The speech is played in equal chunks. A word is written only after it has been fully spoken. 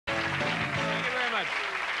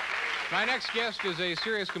My next guest is a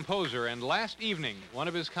serious composer, and last evening, one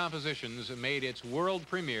of his compositions made its world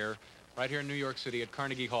premiere right here in New York City at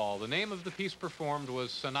Carnegie Hall. The name of the piece performed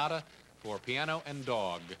was Sonata for Piano and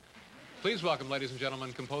Dog. Please welcome, ladies and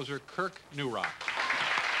gentlemen, composer Kirk Nurock.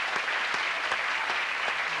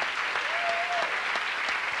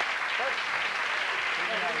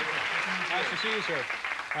 Nice to see you, sir.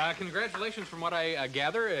 Congratulations. From what I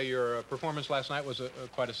gather, your performance last night was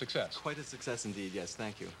quite a success. Quite a success indeed, yes,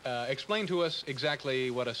 thank you. Explain to us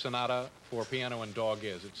exactly what a sonata for piano and dog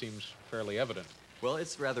is. It seems fairly evident. Well,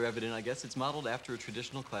 it's rather evident, I guess. It's modeled after a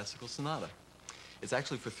traditional classical sonata. It's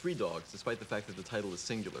actually for 3 dogs, despite the fact that the title is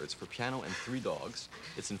singular. It's for piano and 3 dogs.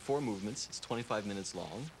 It's in 4 movements. It's 25 minutes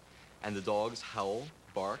long. And the dogs howl,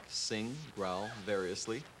 bark, sing, growl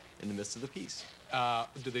variously in the midst of the piece.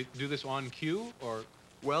 Do they do this on cue, or...?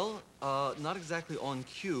 Well, not exactly on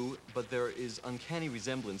cue, but there is uncanny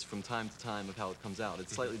resemblance from time to time of how it comes out.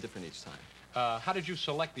 It's slightly different each time. How did you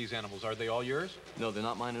select these animals? Are they all yours? No, they're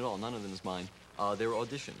not mine at all. None of them is mine. They were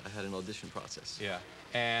auditioned. I had an audition process. Yeah.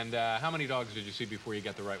 And how many dogs did you see before you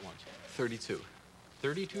got the right ones? 32.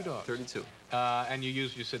 32 dogs? 32. And you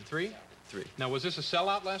said 3? 3. Now, was this a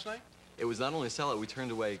sellout last night? It was not only a sellout, we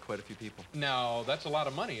turned away quite a few people. Now, that's a lot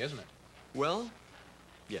of money, isn't it? Well,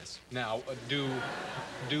 yes. Now,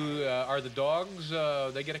 are the dogs,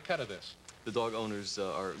 they get a cut of this? The dog owners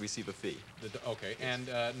receive a fee. Okay, yes.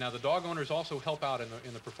 And now the dog owners also help out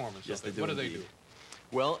in the performance. Yes, they do. What do indeed. they do?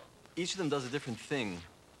 Well, each of them does a different thing.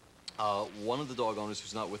 One of the dog owners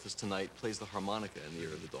who's not with us tonight plays the harmonica in the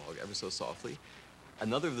ear of the dog, ever so softly.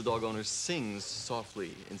 Another of the dog owners sings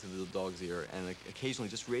softly into the dog's ear and occasionally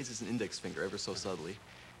just raises an index finger ever so subtly.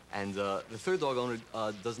 And the third dog owner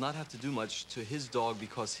does not have to do much to his dog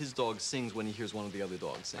because his dog sings when he hears one of the other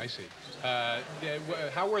dogs sing. I see.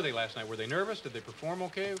 How were they last night? Were they nervous? Did they perform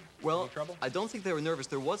okay? Well, any trouble? I don't think they were nervous.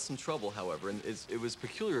 There was some trouble, however, and it was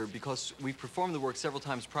peculiar because we performed the work several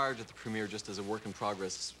times prior to the premiere just as a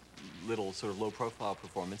work-in-progress, little sort of low-profile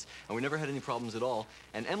performance, and we never had any problems at all.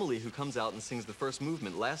 And Emily, who comes out and sings the first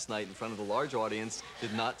movement last night in front of a large audience,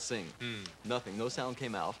 did not sing. Nothing. No sound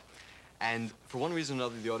came out. And for one reason or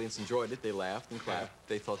another, the audience enjoyed it. They laughed and clapped. Yeah.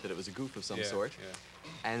 They thought that it was a goof of some sort.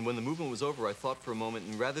 Yeah. And when the movement was over, I thought for a moment,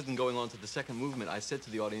 and rather than going on to the second movement, I said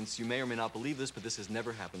to the audience, you may or may not believe this, but this has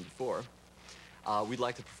never happened before. We'd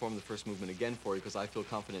like to perform the first movement again for you because I feel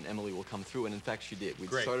confident Emily will come through, and in fact, she did. We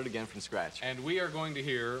started again from scratch. And we are going to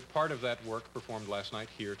hear part of that work performed last night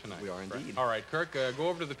here tonight. We are indeed. Right. All right, Kirk, go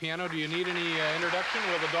over to the piano. Do you need any introduction?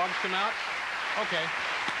 Will the dogs come out? Okay.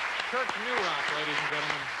 Kirk Nurock, ladies and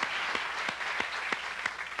gentlemen.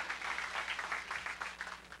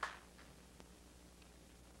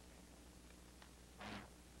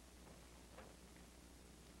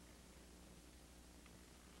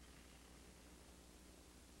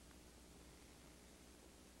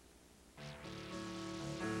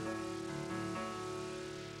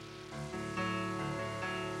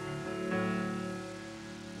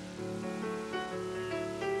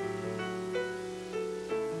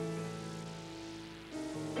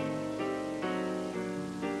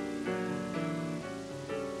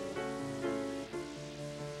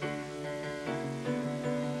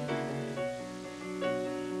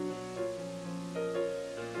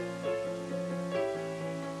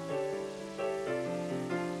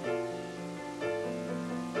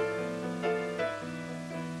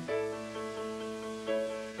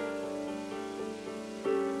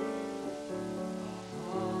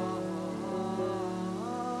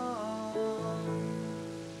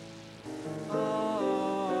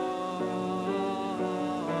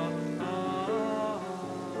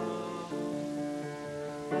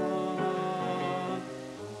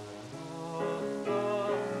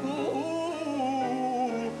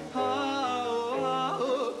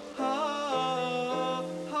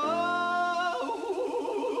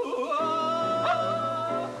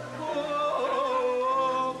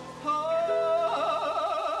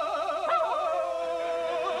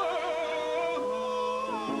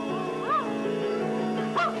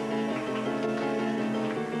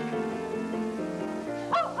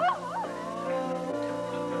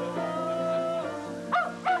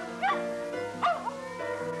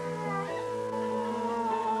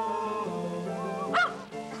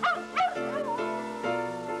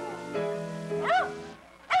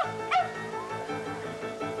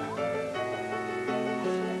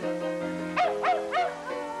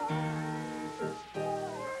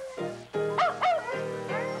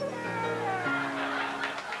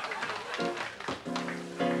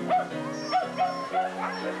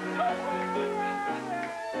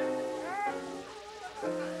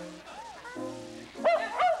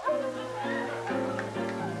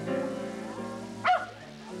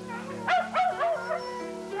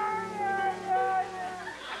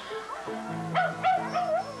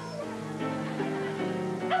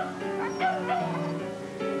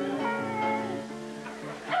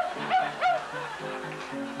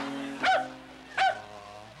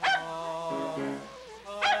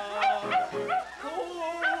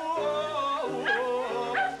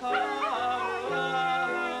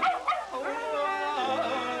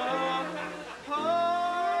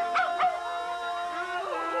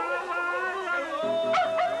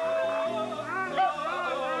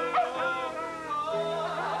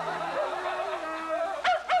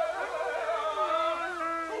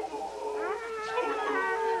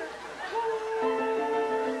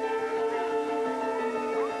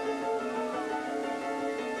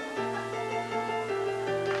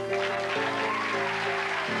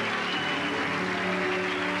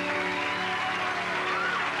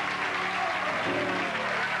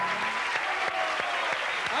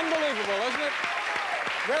 Unbelievable, isn't it?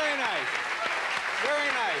 Very nice. Very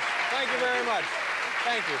nice. Thank you very much.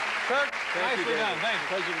 Thank you. Kirk, nicely done. Thank you.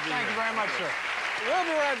 Pleasure to be here. Thank you very much, sir. We'll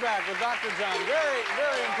be right back with Dr. John. Very,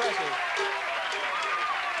 very impressive.